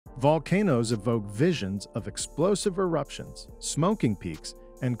Volcanoes evoke visions of explosive eruptions, smoking peaks,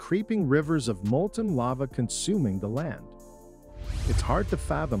 and creeping rivers of molten lava consuming the land. It's hard to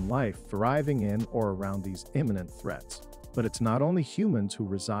fathom life thriving in or around these imminent threats, but it's not only humans who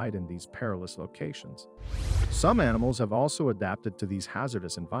reside in these perilous locations. Some animals have also adapted to these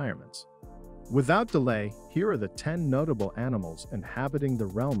hazardous environments. Without delay, here are the 10 notable animals inhabiting the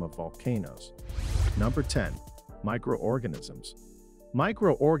realm of volcanoes. Number 10. Microorganisms.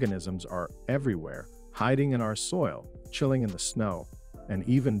 Microorganisms are everywhere, hiding in our soil, chilling in the snow, and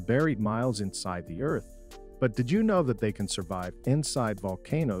even buried miles inside the earth. But did you know that they can survive inside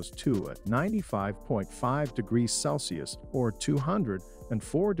volcanoes too at 95.5 degrees Celsius or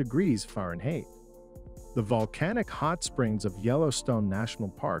 204 degrees Fahrenheit? The volcanic hot springs of Yellowstone National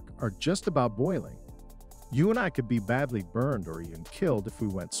Park are just about boiling. You and I could be badly burned or even killed if we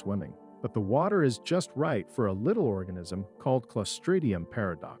went swimming, but the water is just right for a little organism called Clostridium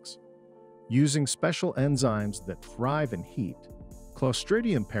paradox. Using special enzymes that thrive in heat,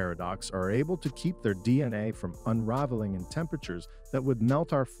 Clostridium paradox are able to keep their DNA from unraveling in temperatures that would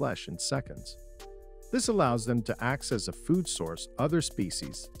melt our flesh in seconds. This allows them to act as a food source other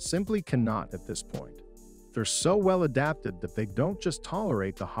species simply cannot at this point. They're so well adapted that they don't just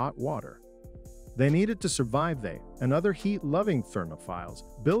tolerate the hot water. They need it to survive. They and other heat-loving thermophiles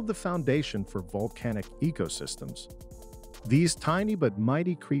build the foundation for volcanic ecosystems. These tiny but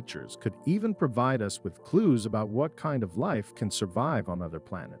mighty creatures could even provide us with clues about what kind of life can survive on other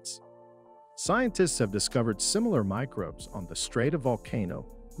planets. Scientists have discovered similar microbes on the Strait of Volcano,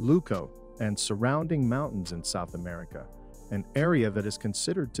 Luco, and surrounding mountains in South America, an area that is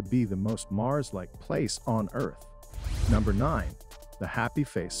considered to be the most Mars-like place on Earth. Number 9. The happy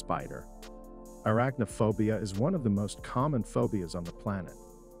face spider. Arachnophobia is one of the most common phobias on the planet,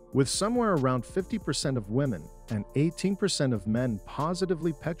 with somewhere around 50% of women and 18% of men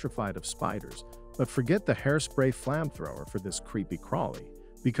positively petrified of spiders. But forget the hairspray flamethrower for this creepy crawly,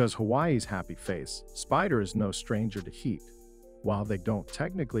 because Hawaii's happy face spider is no stranger to heat. While they don't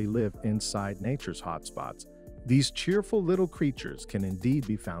technically live inside nature's hotspots, these cheerful little creatures can indeed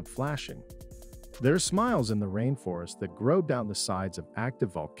be found flashing their smiles in the rainforest that grow down the sides of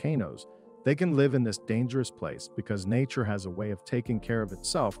active volcanoes. They can live in this dangerous place because nature has a way of taking care of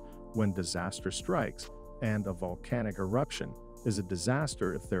itself when disaster strikes, and a volcanic eruption is a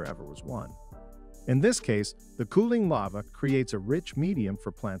disaster if there ever was one. In this case, the cooling lava creates a rich medium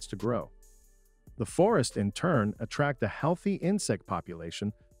for plants to grow. The forest, in turn, attracts a healthy insect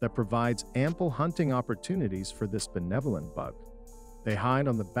population that provides ample hunting opportunities for this benevolent bug. They hide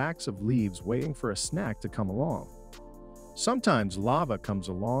on the backs of leaves waiting for a snack to come along. Sometimes lava comes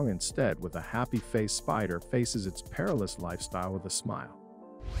along instead, with a happy-faced spider faces its perilous lifestyle with a smile.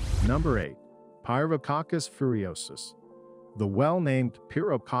 Number 8. Purococcus Furiosis. The well-named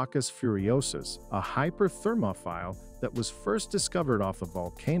Purococcus Furiosis, a hyperthermophile that was first discovered off a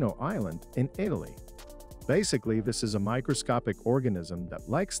volcano island in Italy. Basically, this is a microscopic organism that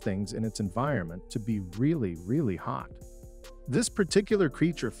likes things in its environment to be really, really hot. This particular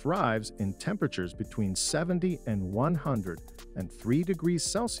creature thrives in temperatures between 70 and 103 degrees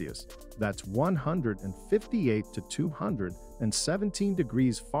Celsius, that's 158 to 217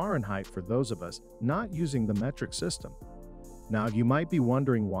 degrees Fahrenheit for those of us not using the metric system. Now, you might be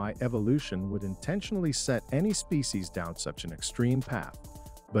wondering why evolution would intentionally set any species down such an extreme path,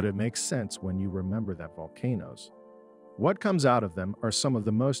 but it makes sense when you remember that volcanoes. What comes out of them are some of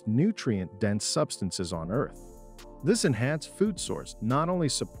the most nutrient-dense substances on Earth. This enhanced food source not only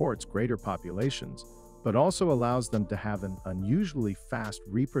supports greater populations, but also allows them to have an unusually fast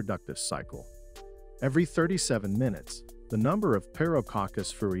reproductive cycle. Every 37 minutes, the number of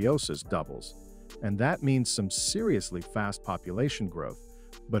Purococcus Furiosis doubles, and that means some seriously fast population growth,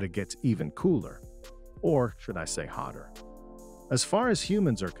 but it gets even cooler. Or should I say hotter? As far as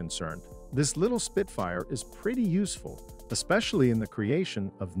humans are concerned, this little spitfire is pretty useful, especially in the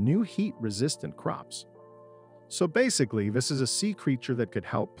creation of new heat-resistant crops. So basically, this is a sea creature that could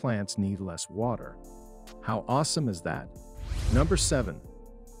help plants need less water. How awesome is that? Number 7.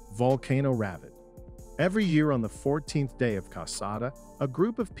 Volcano Rabbit. Every year on the 14th day of Kasada, a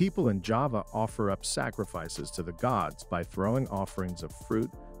group of people in Java offer up sacrifices to the gods by throwing offerings of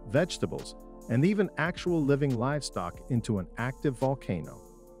fruit, vegetables, and even actual living livestock into an active volcano.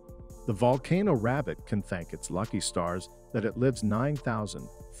 The volcano rabbit can thank its lucky stars that it lives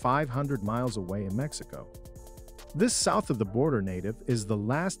 9,500 miles away in Mexico. This south-of-the-border native is the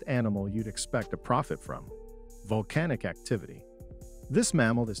last animal you'd expect to profit from: volcanic activity. This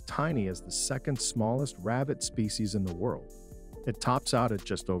mammal is tiny as the second smallest rabbit species in the world. It tops out at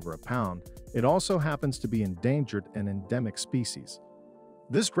just over a pound. It also happens to be endangered and endemic species.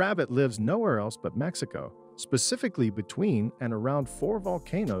 This rabbit lives nowhere else but Mexico, specifically between and around 4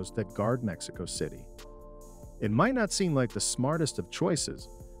 volcanoes that guard Mexico City. It might not seem like the smartest of choices,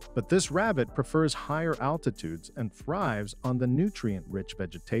 but this rabbit prefers higher altitudes and thrives on the nutrient-rich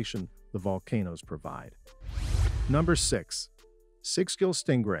vegetation the volcanoes provide. Number 6. Gill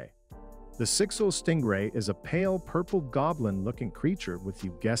Stingray. The Gill Stingray is a pale purple goblin-looking creature with,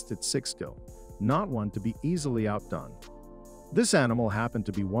 you guessed it, 6 gill, not one to be easily outdone. This animal happened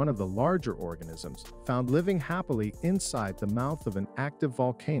to be one of the larger organisms found living happily inside the mouth of an active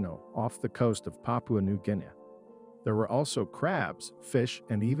volcano off the coast of Papua New Guinea. There were also crabs, fish,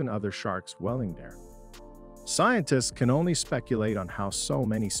 and even other sharks dwelling there. Scientists can only speculate on how so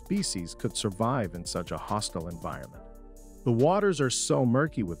many species could survive in such a hostile environment. The waters are so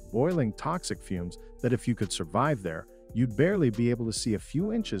murky with boiling toxic fumes that if you could survive there, you'd barely be able to see a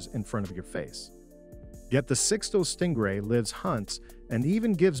few inches in front of your face. Yet the Gill Stingray lives, hunts, and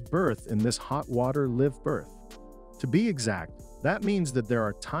even gives birth in this hot water live birth. To be exact, that means that there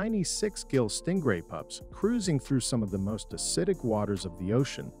are tiny 6-gill stingray pups cruising through some of the most acidic waters of the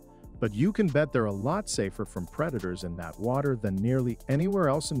ocean, but you can bet they're a lot safer from predators in that water than nearly anywhere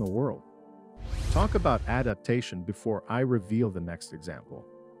else in the world. Talk about adaptation before I reveal the next example.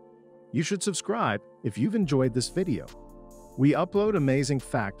 You should subscribe if you've enjoyed this video. We upload amazing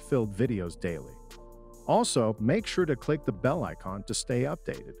fact-filled videos daily. Also, make sure to click the bell icon to stay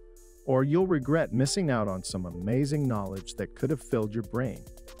updated, or you'll regret missing out on some amazing knowledge that could have filled your brain.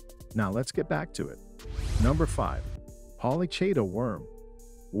 Now let's get back to it. Number 5. Polycata Worm.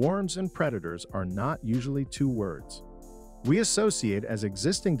 Worms and predators are not usually 2 words we associate as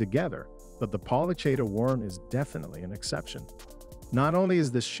existing together, but the Polycata worm is definitely an exception. Not only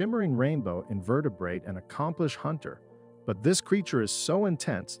is this shimmering rainbow invertebrate an accomplished hunter, but this creature is so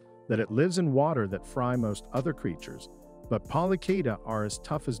intense that it lives in water that fry most other creatures, but Polycata are as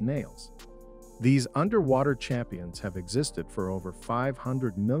tough as nails. These underwater champions have existed for over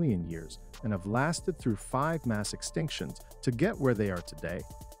 500 million years and have lasted through 5 mass extinctions to get where they are today.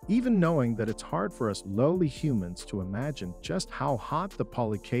 Even knowing that it's hard for us lowly humans to imagine just how hot the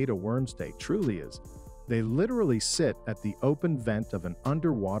Polycata worm's day truly is, they literally sit at the open vent of an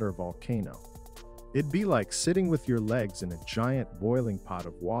underwater volcano. It'd be like sitting with your legs in a giant boiling pot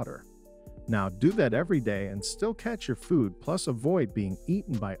of water. Now do that every day and still catch your food, plus avoid being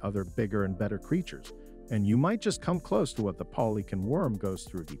eaten by other bigger and better creatures, and you might just come close to what the Polycata worm goes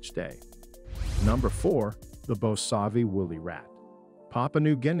through each day. Number 4. The Bosavi Woolly Rat. Papua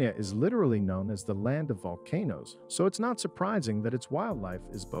New Guinea is literally known as the land of volcanoes, so it's not surprising that its wildlife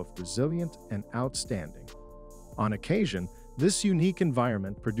is both resilient and outstanding. On occasion, this unique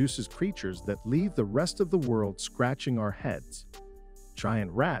environment produces creatures that leave the rest of the world scratching our heads.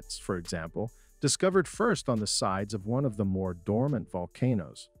 Giant rats, for example, discovered first on the sides of one of the more dormant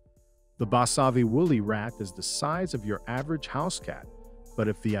volcanoes. The Bosavi Woolly Rat is the size of your average house cat, but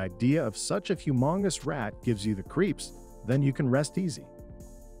if the idea of such a humongous rat gives you the creeps, then you can rest easy.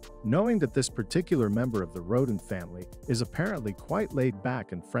 Knowing that this particular member of the rodent family is apparently quite laid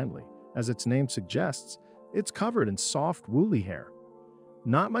back and friendly, as its name suggests, it's covered in soft, woolly hair.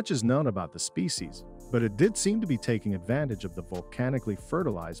 Not much is known about the species, but it did seem to be taking advantage of the volcanically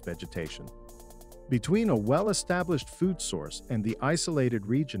fertilized vegetation. Between a well-established food source and the isolated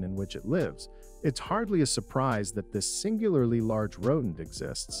region in which it lives, it's hardly a surprise that this singularly large rodent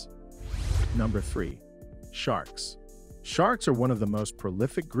exists. Number 3. Sharks. Sharks are one of the most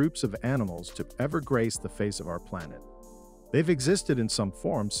prolific groups of animals to ever grace the face of our planet. They've existed in some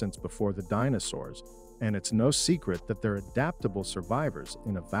form since before the dinosaurs, and it's no secret that they're adaptable survivors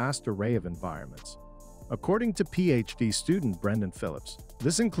in a vast array of environments. According to PhD student Brendan Phillips,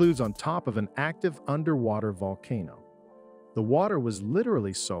 this includes on top of an active underwater volcano. The water was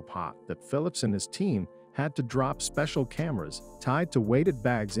literally so hot that Phillips and his team had to drop special cameras tied to weighted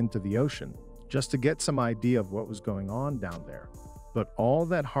bags into the ocean just to get some idea of what was going on down there. But all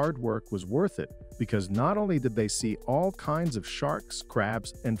that hard work was worth it, because not only did they see all kinds of sharks,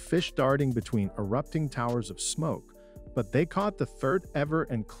 crabs, and fish darting between erupting towers of smoke, but they caught the third ever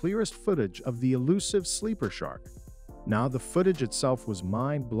and clearest footage of the elusive sleeper shark. Now, the footage itself was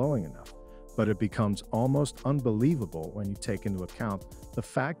mind-blowing enough, but it becomes almost unbelievable when you take into account the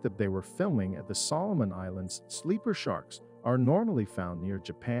fact that they were filming at the Solomon Islands. Sleeper sharks are normally found near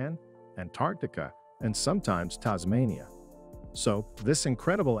Japan, Antarctica, and sometimes Tasmania. So, this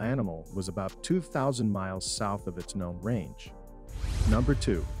incredible animal was about 2,000 miles south of its known range. Number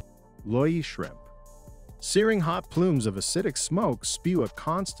 2. Loyi Shrimp. Searing hot plumes of acidic smoke spew a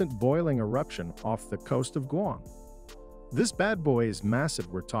constant boiling eruption off the coast of Guam. This bad boy is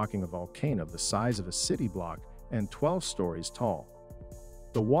massive. We're talking a volcano the size of a city block and 12 stories tall.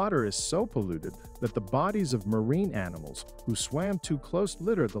 The water is so polluted that the bodies of marine animals who swam too close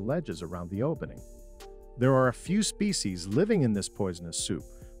litter the ledges around the opening. There are a few species living in this poisonous soup,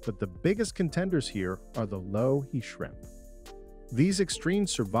 but the biggest contenders here are the Loyi Shrimp. These extreme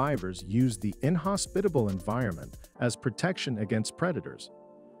survivors use the inhospitable environment as protection against predators.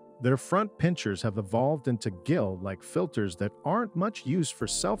 Their front pinchers have evolved into gill-like filters that aren't much used for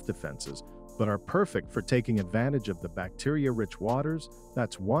self-defenses, but are perfect for taking advantage of the bacteria-rich waters.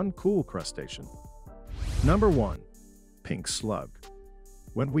 That's one cool crustacean. Number 1. Pink slug.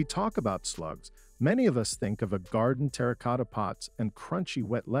 When we talk about slugs, many of us think of a garden terracotta pots and crunchy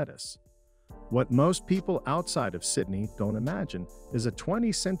wet lettuce. What most people outside of Sydney don't imagine is a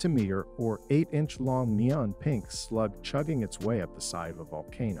 20-centimeter or 8-inch long neon pink slug chugging its way up the side of a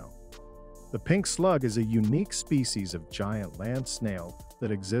volcano. The pink slug is a unique species of giant land snail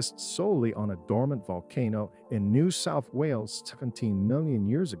that exists solely on a dormant volcano in New South Wales 17 million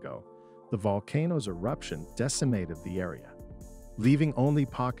years ago. The volcano's eruption decimated the area, leaving only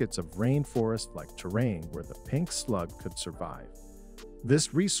pockets of rainforest-like terrain where the pink slug could survive.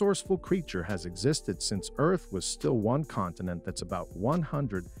 This resourceful creature has existed since Earth was still one continent. That's about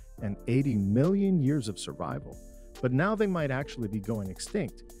 180 million years of survival. But now they might actually be going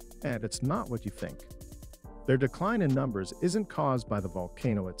extinct, and it's not what you think. Their decline in numbers isn't caused by the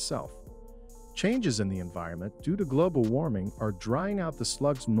volcano itself. Changes in the environment due to global warming are drying out the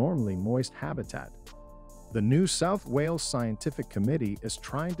slug's normally moist habitat. The New South Wales Scientific Committee is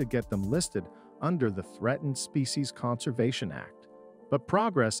trying to get them listed under the Threatened Species Conservation Act, but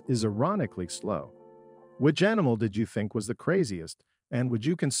progress is ironically slow. Which animal did you think was the craziest, and would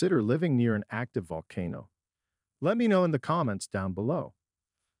you consider living near an active volcano? Let me know in the comments down below.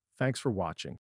 Thanks for watching.